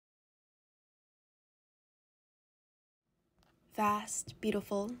Vast,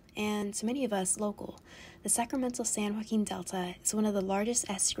 beautiful, and to many of us, local, the Sacramento-San Joaquin Delta is one of the largest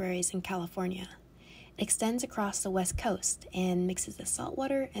estuaries in California. It extends across the west coast and mixes the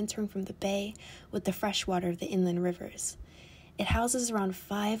saltwater entering from the bay with the freshwater of the inland rivers. It houses around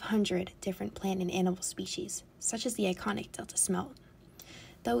 500 different plant and animal species, such as the iconic Delta smelt.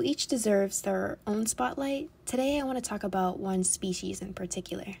 Though each deserves their own spotlight, today I want to talk about one species in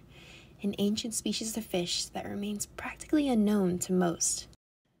particular, an ancient species of fish that remains practically unknown to most.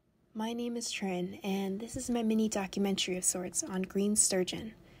 My name is Trin, and this is my mini documentary of sorts on green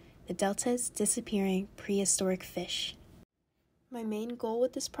sturgeon, the Delta's disappearing prehistoric fish. My main goal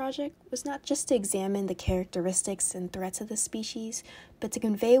with this project was not just to examine the characteristics and threats of the species, but to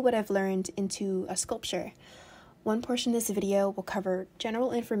convey what I've learned into a sculpture. One portion of this video will cover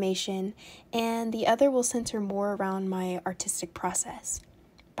general information, and the other will center more around my artistic process.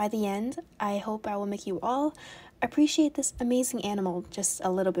 By the end, I hope I will make you all appreciate this amazing animal just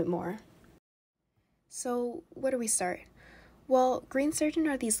a little bit more. So, where do we start? Well, green sturgeon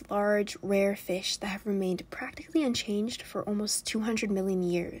are these large, rare fish that have remained practically unchanged for almost 200 million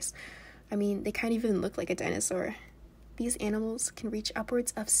years. I mean, they can't even look like a dinosaur. These animals can reach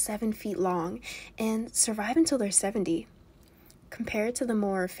upwards of 7 feet long and survive until they're 70. Compared to the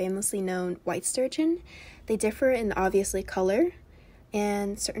more famously known white sturgeon, they differ in obviously color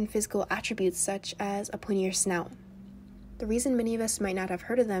and certain physical attributes such as a pointier snout. The reason many of us might not have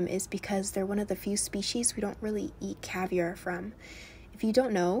heard of them is because they're one of the few species we don't really eat caviar from. If you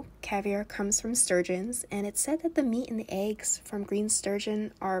don't know, caviar comes from sturgeons, and it's said that the meat and the eggs from green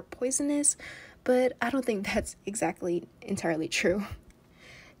sturgeon are poisonous, but I don't think that's exactly entirely true.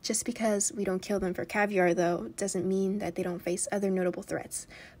 Just because we don't kill them for caviar, though, doesn't mean that they don't face other notable threats,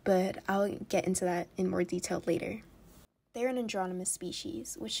 but I'll get into that in more detail later. They're an androgynous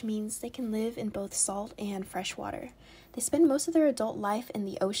species, which means they can live in both salt and fresh water. They spend most of their adult life in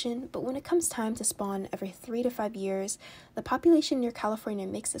the ocean, but when it comes time to spawn every 3 to 5 years, the population near California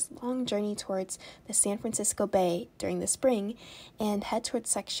makes this long journey towards the San Francisco Bay during the spring and head towards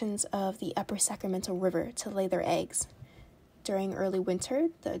sections of the upper Sacramento River to lay their eggs. During early winter,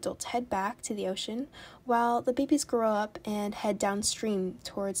 the adults head back to the ocean, while the babies grow up and head downstream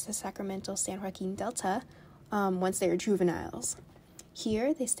towards the Sacramento-San Joaquin Delta, once they are juveniles.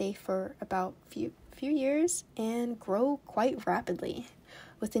 Here, they stay for about few years and grow quite rapidly.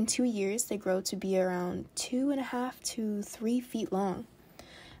 Within 2 years, they grow to be around 2.5 to 3 feet long.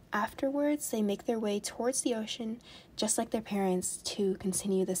 Afterwards, they make their way towards the ocean, just like their parents, to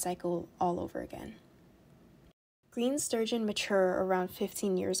continue the cycle all over again. Green sturgeon mature around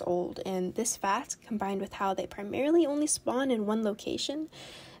 15 years old, and this fact, combined with how they primarily only spawn in one location,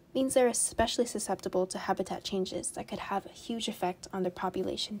 means they're especially susceptible to habitat changes that could have a huge effect on their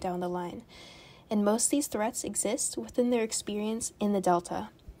population down the line. And most of these threats exist within their experience in the Delta.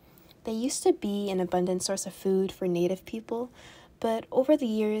 They used to be an abundant source of food for native people, but over the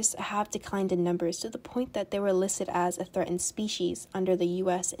years have declined in numbers to the point that they were listed as a threatened species under the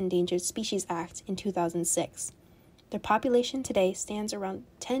U.S. Endangered Species Act in 2006. Their population today stands around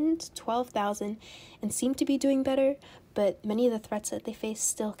 10 to 12,000 and seem to be doing better, but many of the threats that they face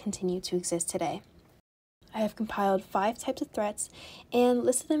still continue to exist today. I have compiled 5 types of threats and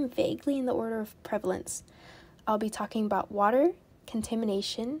listed them vaguely in the order of prevalence. I'll be talking about water,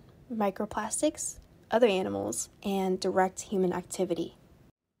 contamination, microplastics, other animals, and direct human activity.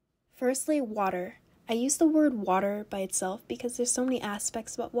 Firstly, water. I use the word water by itself because there's so many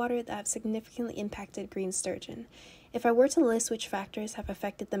aspects about water that have significantly impacted green sturgeon. If I were to list which factors have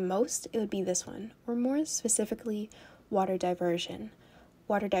affected them most, it would be this one, or more specifically, water diversion.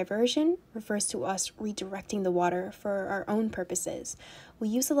 Water diversion refers to us redirecting the water for our own purposes. We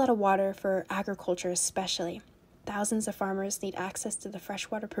use a lot of water for agriculture especially. Thousands of farmers need access to the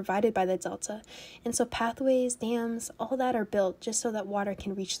fresh water provided by the Delta, and so pathways, dams, all that are built just so that water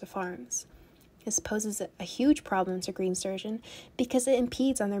can reach the farms. This poses a huge problem to green sturgeon because it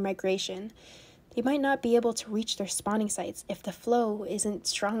impedes on their migration. They might not be able to reach their spawning sites if the flow isn't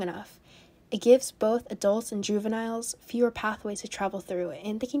strong enough. It gives both adults and juveniles fewer pathways to travel through,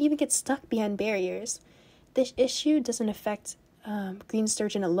 and they can even get stuck behind barriers. This issue doesn't affect green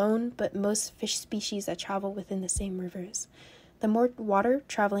sturgeon alone, but most fish species that travel within the same rivers. The more water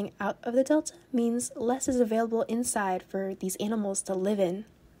traveling out of the Delta means less is available inside for these animals to live in.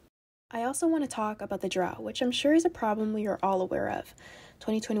 I also want to talk about the drought, which I'm sure is a problem we are all aware of.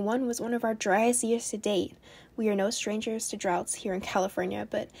 2021 was one of our driest years to date. We are no strangers to droughts here in California,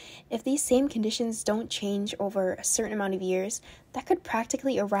 but if these same conditions don't change over a certain amount of years, that could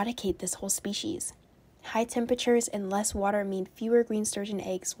practically eradicate this whole species. High temperatures and less water mean fewer green sturgeon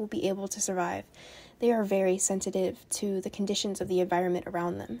eggs will be able to survive. They are very sensitive to the conditions of the environment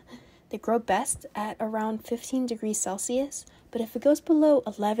around them. They grow best at around 15 degrees Celsius, but if it goes below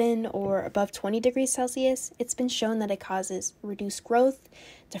 11 or above 20 degrees Celsius, it's been shown that it causes reduced growth,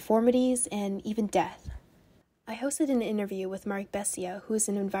 deformities, and even death. I hosted an interview with Marc, who is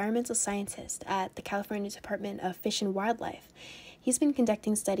an environmental scientist at the California Department of Fish and Wildlife. He's been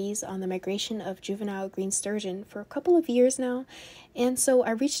conducting studies on the migration of juvenile green sturgeon for a couple of years now, and so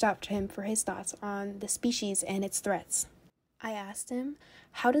I reached out to him for his thoughts on the species and its threats. I asked him,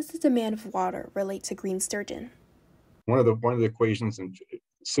 how does the demand of water relate to green sturgeon? One of the equations and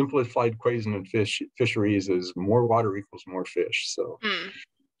simplified equation in fisheries is more water equals more fish. So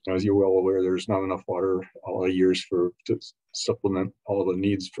as you're well aware, there's not enough water all the years to supplement all the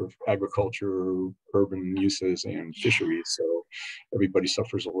needs for agriculture, urban uses, and fisheries. So everybody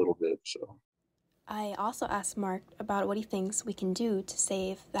suffers a little bit. So I also asked Marc about what he thinks we can do to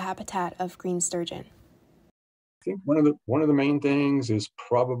save the habitat of green sturgeon. I think one of the main things is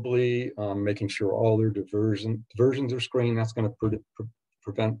probably making sure all their diversions are screened. That's going to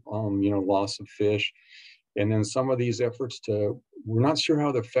prevent loss of fish. And then some of these efforts we're not sure how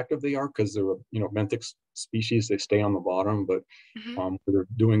effective they are because they're benthic species. They stay on the bottom, but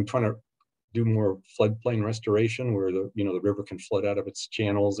they're trying to do more floodplain restoration where the river can flood out of its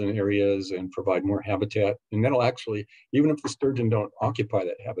channels and areas and provide more habitat. And that'll actually, even if the sturgeon don't occupy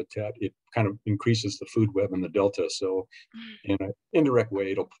that habitat, it kind of increases the food web in the delta. So in an indirect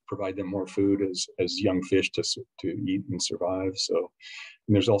way, it'll provide them more food as young fish to eat and survive. So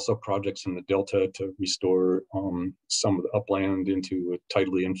and there's also projects in the delta to restore some of the upland into a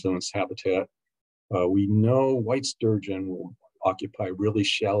tidally influenced habitat. We know white sturgeon will occupy really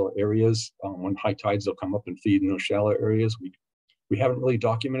shallow areas. When high tides, they'll come up and feed in those shallow areas. We haven't really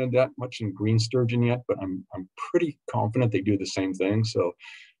documented that much in green sturgeon yet, but I'm pretty confident they do the same thing. So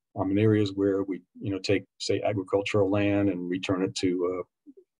in areas where we take, say, agricultural land and return it to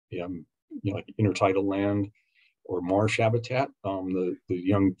like intertidal land or marsh habitat, the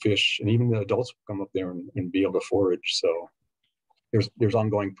young fish and even the adults will come up there and be able to forage. So there's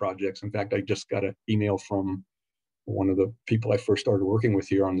ongoing projects. In fact, I just got an email from one of the people I first started working with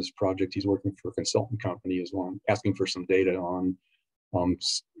here on this project. He's working for a consultant company as well, asking for some data on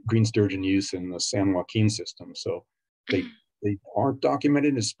green sturgeon use in the San Joaquin system. So they aren't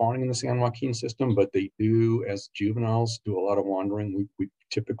documented as spawning in the San Joaquin system, but they do, as juveniles, do a lot of wandering. We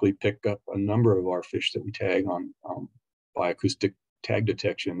typically pick up a number of our fish that we tag on by acoustic tag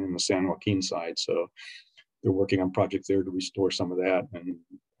detection in the San Joaquin side. So they're working on projects there to restore some of that,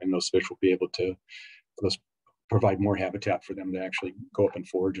 and those fish will be able to provide more habitat for them to actually go up and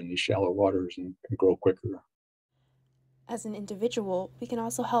forage in these shallow waters and grow quicker. As an individual, we can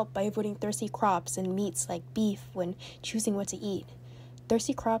also help by avoiding thirsty crops and meats like beef when choosing what to eat.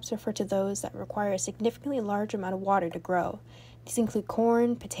 Thirsty crops refer to those that require a significantly large amount of water to grow. These include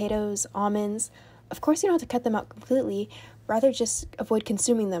corn, potatoes, almonds. Of course, you don't have to cut them out completely, rather just avoid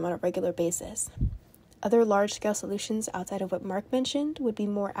consuming them on a regular basis. Other large-scale solutions outside of what Marc mentioned would be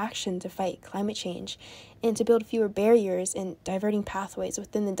more action to fight climate change and to build fewer barriers and diverting pathways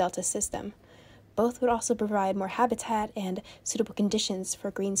within the delta system. Both would also provide more habitat and suitable conditions for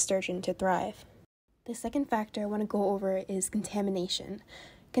green sturgeon to thrive. The second factor I want to go over is contamination.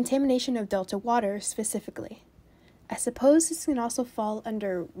 Contamination of delta water specifically. I suppose this can also fall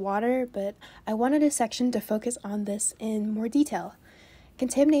under water, but I wanted a section to focus on this in more detail.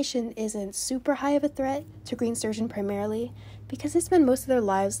 Contamination isn't super high of a threat to green sturgeon primarily because they spend most of their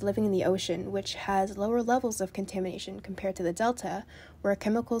lives living in the ocean, which has lower levels of contamination compared to the delta, where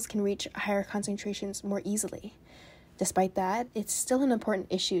chemicals can reach higher concentrations more easily. Despite that, it's still an important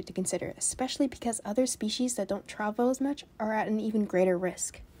issue to consider, especially because other species that don't travel as much are at an even greater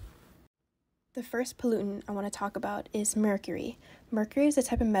risk. The first pollutant I want to talk about is mercury. Mercury is a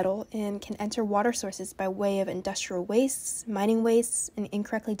type of metal and can enter water sources by way of industrial wastes, mining wastes, and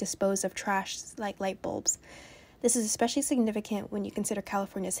incorrectly disposed of trash like light bulbs. This is especially significant when you consider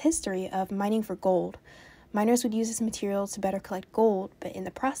California's history of mining for gold. Miners would use this material to better collect gold, but in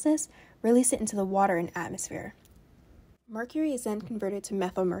the process, release it into the water and atmosphere. Mercury is then converted to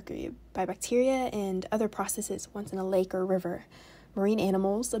methylmercury by bacteria and other processes once in a lake or river. Marine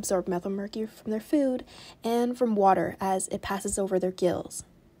animals absorb methylmercury from their food and from water as it passes over their gills.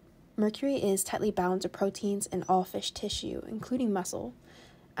 Mercury is tightly bound to proteins in all fish tissue, including muscle.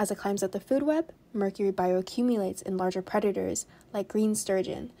 As it climbs up the food web, mercury bioaccumulates in larger predators like green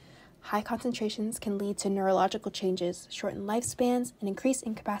sturgeon. High concentrations can lead to neurological changes, shorten lifespans, and increase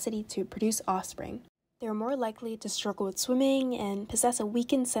incapacity to produce offspring. They are more likely to struggle with swimming and possess a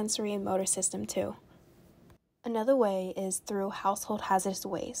weakened sensory and motor system too. Another way is through household hazardous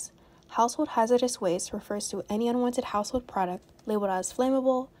waste. Household hazardous waste refers to any unwanted household product labeled as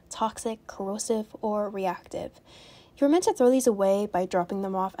flammable, toxic, corrosive, or reactive. You're meant to throw these away by dropping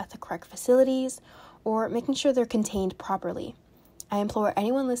them off at the correct facilities or making sure they're contained properly. I implore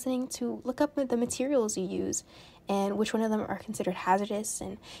anyone listening to look up the materials you use and which one of them are considered hazardous,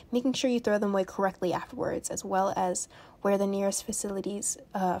 and making sure you throw them away correctly afterwards, as well as where the nearest facilities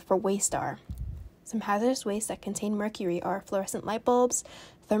for waste are. Some hazardous wastes that contain mercury are fluorescent light bulbs,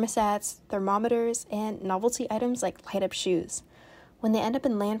 thermostats, thermometers, and novelty items like light-up shoes. When they end up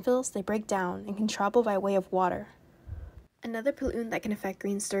in landfills, they break down and can travel by way of water. Another pollutant that can affect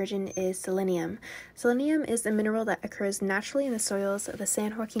green sturgeon is selenium. Selenium is a mineral that occurs naturally in the soils of the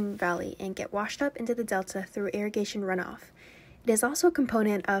San Joaquin Valley and get washed up into the delta through irrigation runoff. It is also a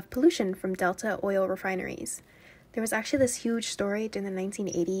component of pollution from delta oil refineries. There was actually this huge story during the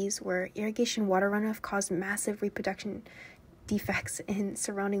 1980s where irrigation water runoff caused massive reproduction defects in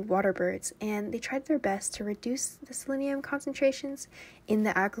surrounding water birds, and they tried their best to reduce the selenium concentrations in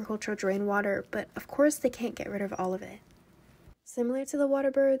the agricultural drain water, but of course they can't get rid of all of it. Similar to the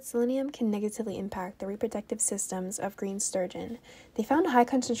water birds, selenium can negatively impact the reproductive systems of green sturgeon. They found high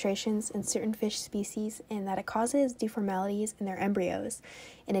concentrations in certain fish species and that it causes deformalities in their embryos.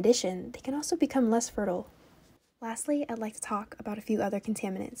 In addition, they can also become less fertile. Lastly, I'd like to talk about a few other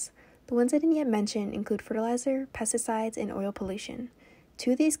contaminants. The ones I didn't yet mention include fertilizer, pesticides, and oil pollution.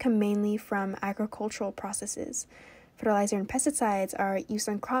 Two of these come mainly from agricultural processes. Fertilizer and pesticides are used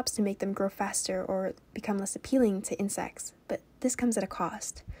on crops to make them grow faster or become less appealing to insects, but this comes at a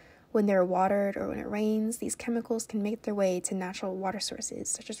cost. When they're watered or when it rains, these chemicals can make their way to natural water sources,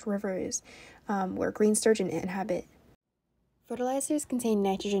 such as rivers, where green sturgeon inhabit. Fertilizers contain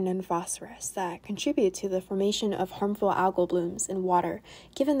nitrogen and phosphorus that contribute to the formation of harmful algal blooms in water,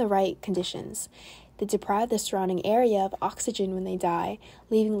 given the right conditions. They deprive the surrounding area of oxygen when they die,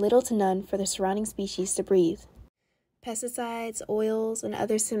 leaving little to none for the surrounding species to breathe. Pesticides, oils, and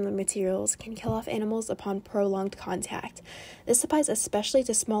other similar materials can kill off animals upon prolonged contact. This applies especially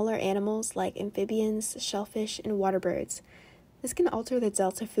to smaller animals like amphibians, shellfish, and water birds. This can alter the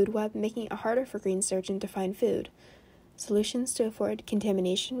delta food web, making it harder for green sturgeon to find food. Solutions to avoid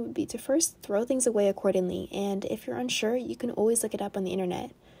contamination would be to first throw things away accordingly, and if you're unsure, you can always look it up on the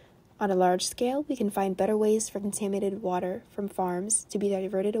internet. On a large scale, we can find better ways for contaminated water from farms to be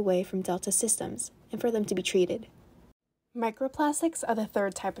diverted away from delta systems, and for them to be treated. Microplastics are the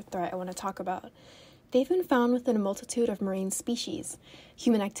third type of threat I want to talk about. They've been found within a multitude of marine species.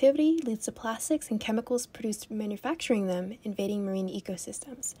 Human activity leads to plastics and chemicals produced manufacturing them invading marine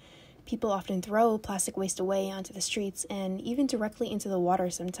ecosystems. People often throw plastic waste away onto the streets and even directly into the water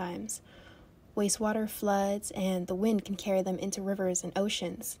sometimes. Wastewater floods and the wind can carry them into rivers and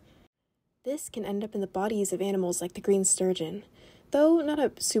oceans. This can end up in the bodies of animals like the green sturgeon. Though not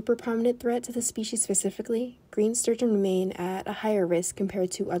a super prominent threat to the species specifically, green sturgeon remain at a higher risk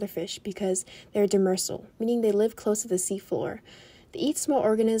compared to other fish because they're demersal, meaning they live close to the seafloor. They eat small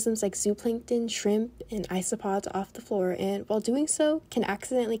organisms like zooplankton, shrimp, and isopods off the floor, and while doing so, can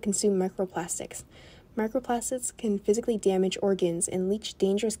accidentally consume microplastics. Microplastics can physically damage organs and leach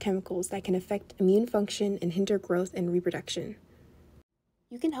dangerous chemicals that can affect immune function and hinder growth and reproduction.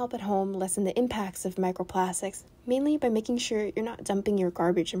 You can help at home lessen the impacts of microplastics, mainly by making sure you're not dumping your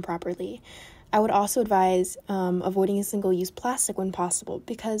garbage improperly. I would also advise avoiding single-use plastic when possible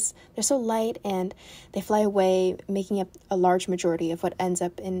because they're so light and they fly away, making up a large majority of what ends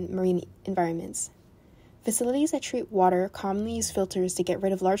up in marine environments. Facilities that treat water commonly use filters to get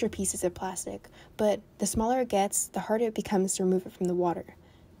rid of larger pieces of plastic, but the smaller it gets, the harder it becomes to remove it from the water.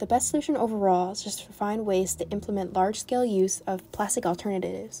 The best solution overall is just to find ways to implement large-scale use of plastic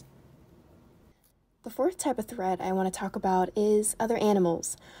alternatives. The fourth type of threat I want to talk about is other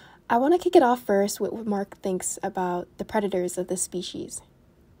animals. I want to kick it off first with what Marc thinks about the predators of this species.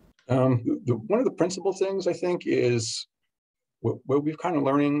 One of the principal things I think is what we've kind of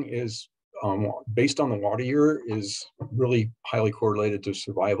learning is based on the water year is really highly correlated to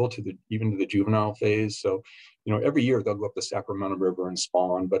survival even to the juvenile phase. So, every year they'll go up the Sacramento River and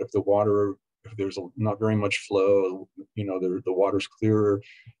spawn, but if there's not very much flow, the water's clearer,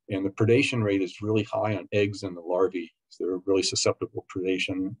 and the predation rate is really high on eggs and the larvae. So they're really susceptible to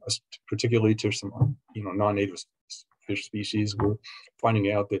predation, particularly to some, non-native fish species. We're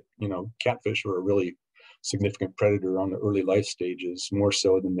finding out that, catfish are a really significant predator on the early life stages, more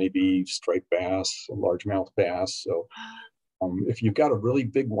so than maybe striped bass, largemouth bass. So if you've got a really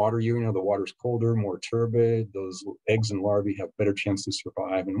big water year, the water's colder, more turbid, those eggs and larvae have better chance to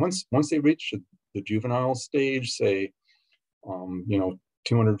survive. And once they reach the juvenile stage, say,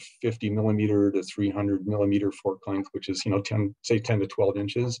 250 millimeter to 300 millimeter fork length, which is, 10 to 12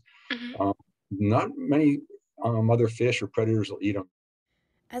 inches. Mhm. Not many other fish or predators will eat them.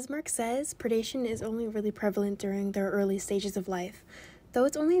 As Marc says, predation is only really prevalent during their early stages of life. Though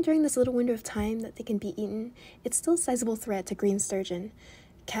it's only during this little window of time that they can be eaten, it's still a sizable threat to green sturgeon.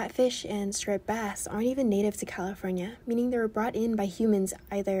 Catfish and striped bass aren't even native to California, meaning they were brought in by humans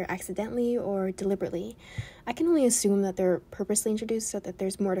either accidentally or deliberately. I can only assume that they're purposely introduced so that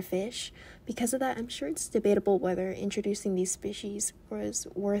there's more to fish. Because of that, I'm sure it's debatable whether introducing these species was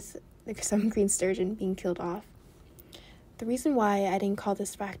worth some green sturgeon being killed off. The reason why I didn't call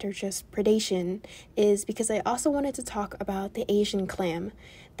this factor just predation is because I also wanted to talk about the Asian clam.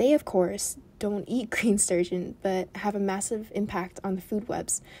 They, of course, don't eat green sturgeon, but have a massive impact on the food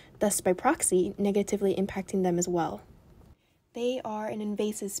webs, thus by proxy, negatively impacting them as well. They are an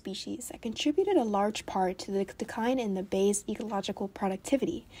invasive species that contributed a large part to the decline in the bay's ecological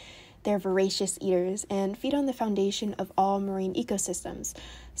productivity. They're voracious eaters and feed on the foundation of all marine ecosystems,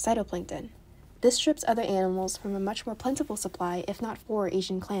 phytoplankton. This strips other animals from a much more plentiful supply, if not for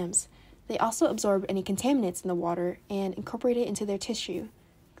Asian clams. They also absorb any contaminants in the water and incorporate it into their tissue.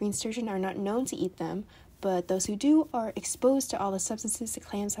 Green sturgeon are not known to eat them, but those who do are exposed to all the substances the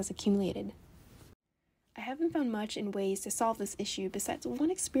clams has accumulated. I haven't found much in ways to solve this issue besides one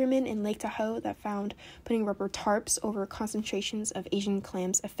experiment in Lake Tahoe that found putting rubber tarps over concentrations of Asian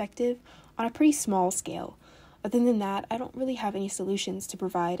clams effective on a pretty small scale. Other than that, I don't really have any solutions to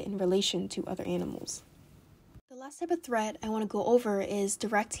provide in relation to other animals. The last type of threat I want to go over is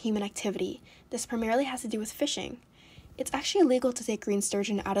direct human activity. This primarily has to do with fishing. It's actually illegal to take green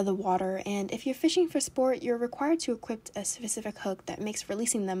sturgeon out of the water, and if you're fishing for sport, you're required to equip a specific hook that makes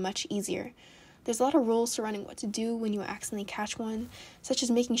releasing them much easier. There's a lot of rules surrounding what to do when you accidentally catch one, such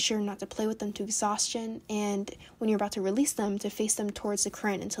as making sure not to play with them to exhaustion, and when you're about to release them, to face them towards the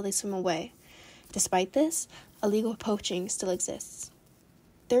current until they swim away. Despite this, illegal poaching still exists.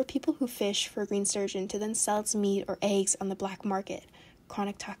 There are people who fish for green sturgeon to then sell its meat or eggs on the black market.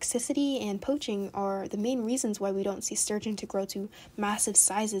 Chronic toxicity and poaching are the main reasons why we don't see sturgeon to grow to massive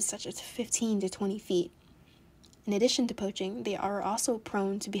sizes such as 15 to 20 feet. In addition to poaching, they are also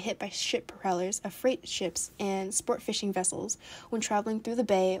prone to be hit by ship propellers of freight ships and sport fishing vessels when traveling through the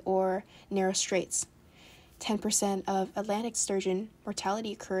bay or narrow straits. 10% of Atlantic sturgeon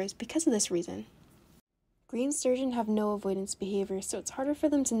mortality occurs because of this reason. Green sturgeon have no avoidance behavior, so it's harder for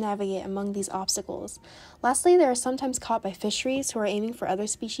them to navigate among these obstacles. Lastly, they are sometimes caught by fisheries who are aiming for other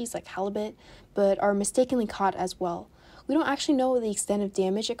species like halibut, but are mistakenly caught as well. We don't actually know the extent of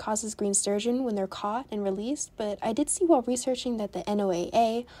damage it causes green sturgeon when they're caught and released, but I did see while researching that the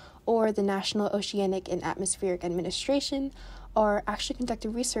NOAA, or the National Oceanic and Atmospheric Administration, are actually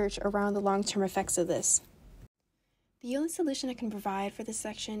conducting research around the long-term effects of this. The only solution I can provide for this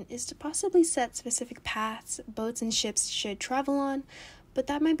section is to possibly set specific paths boats and ships should travel on, but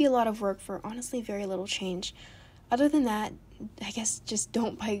that might be a lot of work for honestly very little change. Other than that, I guess just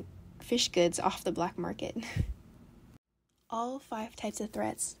don't buy fish goods off the black market. All 5 types of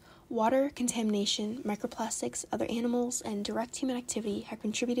threats, water, contamination, microplastics, other animals, and direct human activity have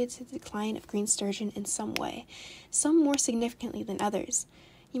contributed to the decline of green sturgeon in some way, some more significantly than others.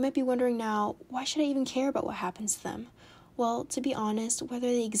 You might be wondering now, why should I even care about what happens to them? Well, to be honest, whether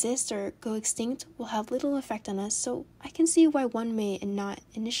they exist or go extinct will have little effect on us, so I can see why one may not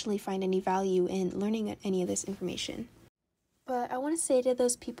initially find any value in learning any of this information. But I want to say to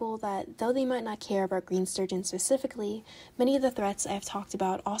those people that though they might not care about green sturgeon specifically, many of the threats I have talked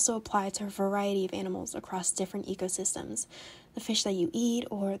about also apply to a variety of animals across different ecosystems. The fish that you eat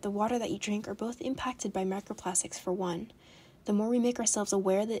or the water that you drink are both impacted by microplastics for one. The more we make ourselves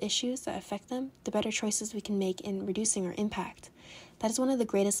aware of the issues that affect them, the better choices we can make in reducing our impact. That is one of the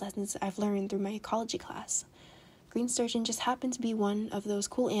greatest lessons I've learned through my ecology class. Green sturgeon just happen to be one of those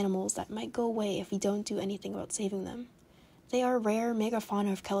cool animals that might go away if we don't do anything about saving them. They are a rare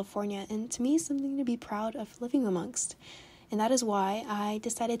megafauna of California, and to me, something to be proud of living amongst. And that is why I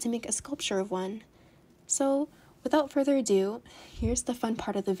decided to make a sculpture of one. So, without further ado, here's the fun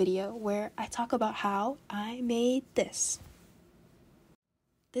part of the video where I talk about how I made this.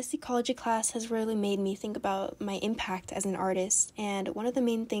 This ecology class has really made me think about my impact as an artist, and one of the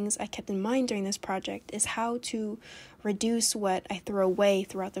main things I kept in mind during this project is how to reduce what I throw away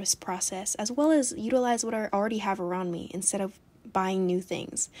throughout this process, as well as utilize what I already have around me instead of buying new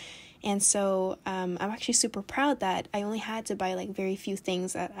things. And so I'm actually super proud that I only had to buy very few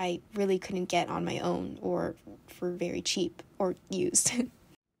things that I really couldn't get on my own or for very cheap or used.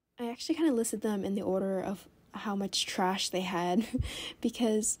 I actually kind of listed them in the order of how much trash they had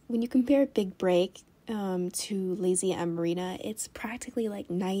because when you compare Big Break, to Lazy and Marina, it's practically like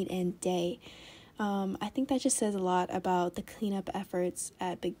night and day. I think that just says a lot about the cleanup efforts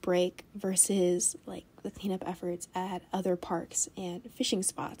at Big Break versus like the cleanup efforts at other parks and fishing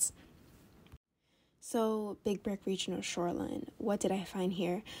spots. So, Big Break Regional Shoreline, what did I find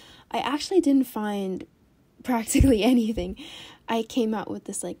here? I actually didn't find practically anything. I came out with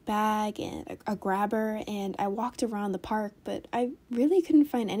this like bag and a grabber, and I walked around the park, but I really couldn't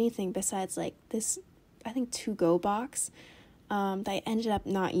find anything besides like this, I think, to-go box that I ended up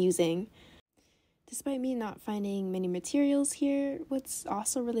not using. Despite me not finding many materials here, what's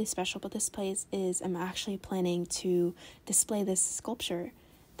also really special about this place is I'm actually planning to display this sculpture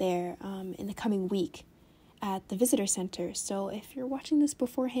there in the coming week at the visitor center. So if you're watching this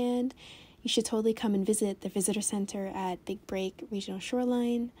beforehand, you should totally come and visit the visitor center at Big Break Regional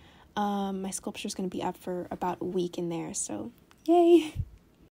Shoreline. My sculpture is going to be up for about a week in there, so yay!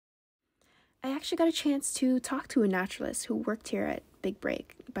 I actually got a chance to talk to a naturalist who worked here at Big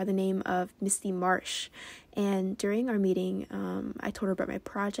Break by the name of Misti Marsh. And during our meeting, I told her about my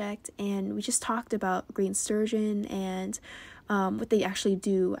project, and we just talked about green sturgeon and what they actually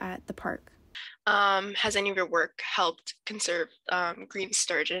do at the park. Has any of your work helped conserve green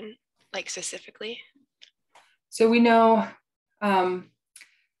sturgeon, like specifically? So we know, I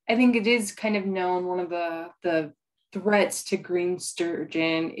think it is kind of known, one of the threats to green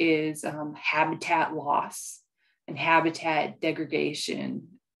sturgeon is habitat loss and habitat degradation,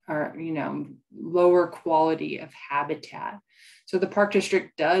 or lower quality of habitat. So the park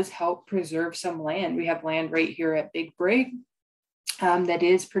district does help preserve some land. We have land right here at Big Break that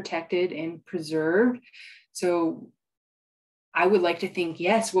is protected and preserved. So I would like to think,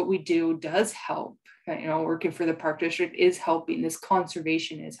 yes, what we do does help. Working for the park district is helping. This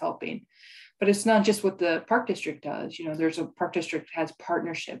conservation is helping. But it's not just what the park district does. There's a park district has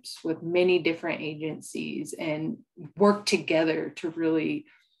partnerships with many different agencies and work together to really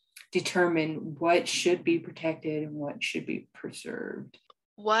determine what should be protected and what should be preserved.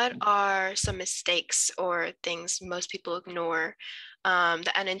 What are some mistakes or things most people ignore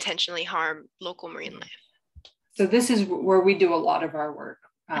that unintentionally harm local marine life? So this is where we do a lot of our work.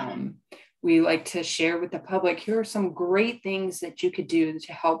 We like to share with the public, here are some great things that you could do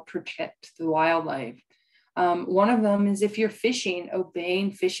to help protect the wildlife. One of them is, if you're fishing,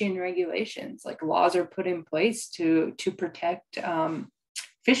 obeying fishing regulations, like laws are put in place to protect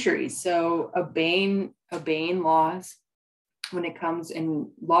fisheries. So obeying laws when it comes in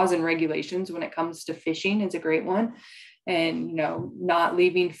laws and regulations when it comes to fishing is a great one. And, not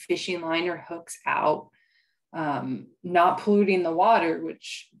leaving fishing line or hooks out. Not polluting the water,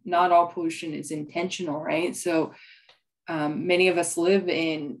 which not all pollution is intentional, right? So many of us live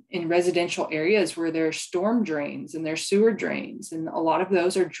in residential areas where there are storm drains and there's sewer drains, and a lot of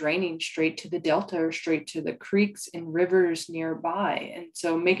those are draining straight to the delta or straight to the creeks and rivers nearby. And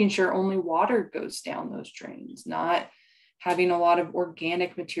so making sure only water goes down those drains, not having a lot of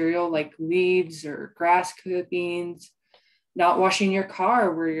organic material like leaves or grass clippings, not washing your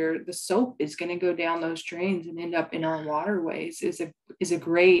car where the soap is going to go down those drains and end up in our waterways is a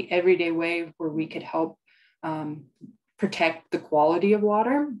great everyday way where we could help protect the quality of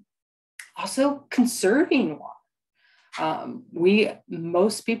water. Also conserving water.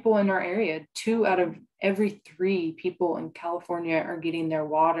 Most people in our area, 2 out of every 3 people in California are getting their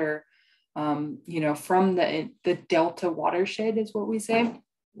water, from the Delta watershed is what we say.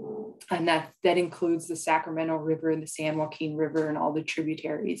 And that includes the Sacramento River and the San Joaquin River and all the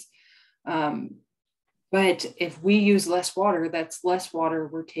tributaries. But if we use less water, that's less water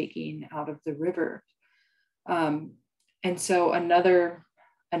we're taking out of the river. And so another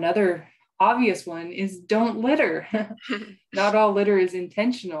obvious one is don't litter. Not all litter is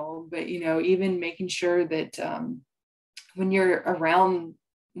intentional, but even making sure that when you're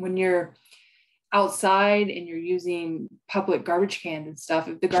outside and you're using public garbage cans and stuff,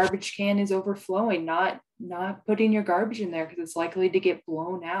 if the garbage can is overflowing, not putting your garbage in there because it's likely to get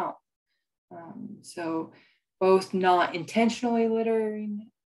blown out. So both not intentionally littering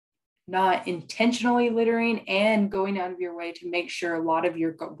and going out of your way to make sure a lot of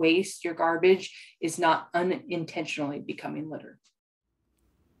your waste, your garbage, is not unintentionally becoming litter.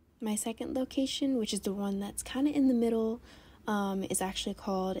 My second location, which is the one that's kind of in the middle, is actually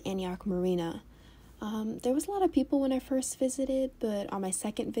called Antioch Marina. There was a lot of people when I first visited, but on my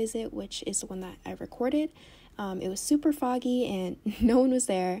second visit, which is the one that I recorded, it was super foggy and no one was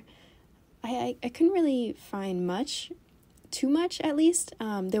there. I couldn't really find too much at least.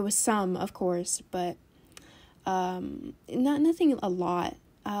 There was some, of course, but nothing a lot.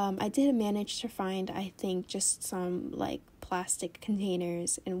 I did manage to find, I think, just some like plastic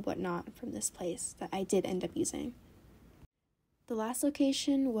containers and whatnot from this place that I did end up using. The last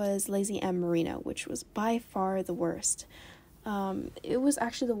location was Lazy M Marina, which was by far the worst. It was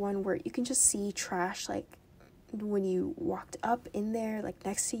actually the one where you can just see trash, like when you walked up in there, like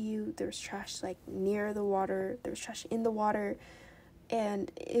next to you, there was trash like near the water, there was trash in the water,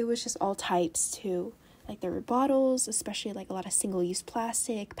 and it was just all types too. Like there were bottles, especially like a lot of single-use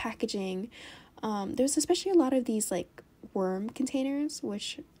plastic packaging. There's especially a lot of these like worm containers,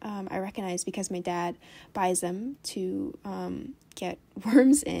 which I recognize because my dad buys them to get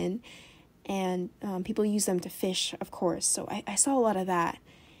worms in, and people use them to fish, of course. So I saw a lot of that,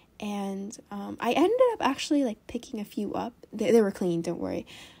 and I ended up actually like picking a few up. They were clean, don't worry.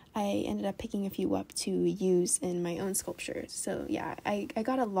 I ended up picking a few up to use in my own sculptures. So yeah, I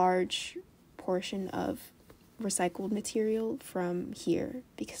got a large portion of recycled material from here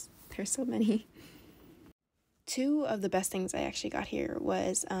because there's so many. Two of the best things I actually got here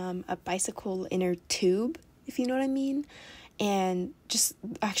was a bicycle inner tube, if you know what I mean, and just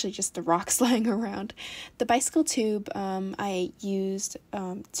the rocks lying around. The bicycle tube I used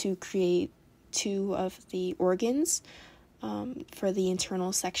to create two of the organs for the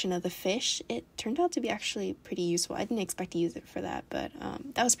internal section of the fish. It turned out to be actually pretty useful. I didn't expect to use it for that, but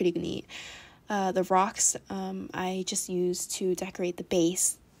that was pretty neat. The rocks I just used to decorate the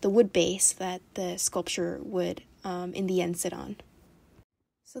base, the wood base that the sculpture would in the end sit on.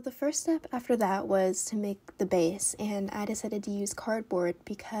 So the first step after that was to make the base, and I decided to use cardboard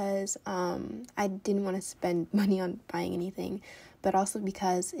because I didn't want to spend money on buying anything, but also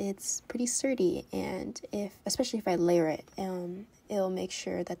because it's pretty sturdy, and especially if I layer it, it'll make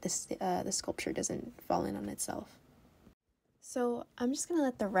sure that the sculpture doesn't fall in on itself. So I'm just gonna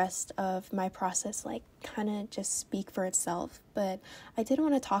let the rest of my process like kind of just speak for itself, but I did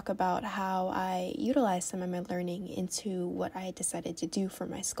want to talk about how I utilized some of my learning into what I decided to do for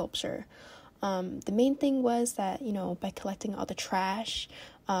my sculpture. The main thing was that, by collecting all the trash,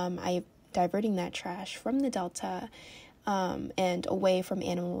 I diverting that trash from the delta and away from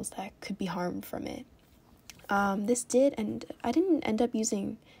animals that could be harmed from it. And I didn't end up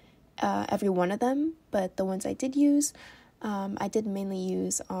using every one of them, but the ones I did use, I did mainly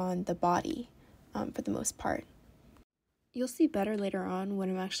use on the body for the most part. You'll see better later on when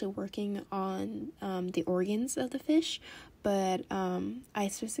I'm actually working on the organs of the fish, but I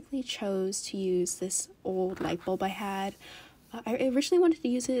specifically chose to use this old light bulb I had. I originally wanted to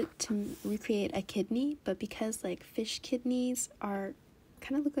use it to recreate a kidney, but because like fish kidneys are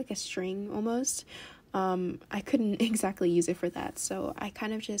kind of look like a string almost, I couldn't exactly use it for that, so I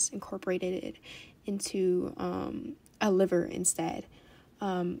kind of just incorporated it into a liver instead.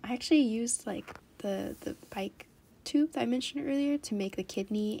 I actually used like the bike tube that I mentioned earlier to make the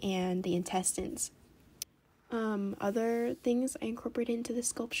kidney and the intestines. Other things I incorporated into the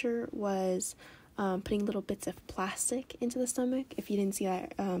sculpture was putting little bits of plastic into the stomach. If you didn't see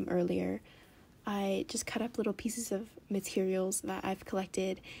that earlier, I just cut up little pieces of materials that I've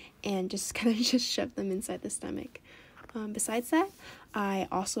collected and just kind of just shoved them inside the stomach. Besides that, I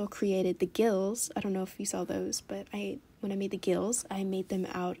also created the gills. I don't know if you saw those, but when I made the gills, I made them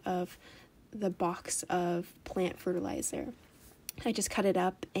out of the box of plant fertilizer. I just cut it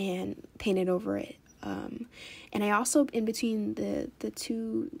up and painted over it. And I also, in between the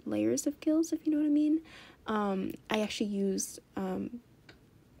two layers of gills, if you know what I mean, I actually used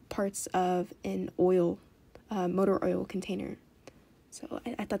parts of an motor oil container. So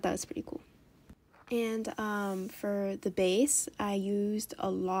I thought that was pretty cool. And for the base, I used a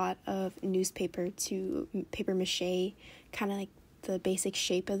lot of newspaper to paper mache, kind of like the basic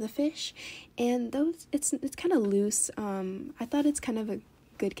shape of the fish. And it's kind of loose. I thought it's kind of a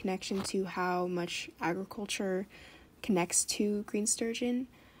good connection to how much agriculture connects to green sturgeon.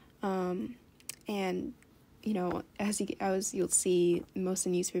 And as you'll see, most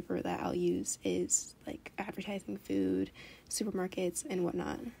of the newspaper that I'll use is like advertising food, supermarkets, and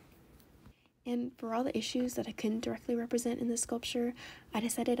whatnot. And for all the issues that I couldn't directly represent in the sculpture, I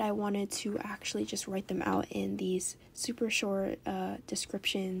decided I wanted to actually just write them out in these super short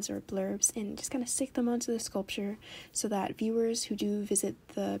descriptions or blurbs and just kind of stick them onto the sculpture so that viewers who do visit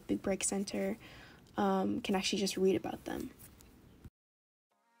the Big Break Center can actually just read about them.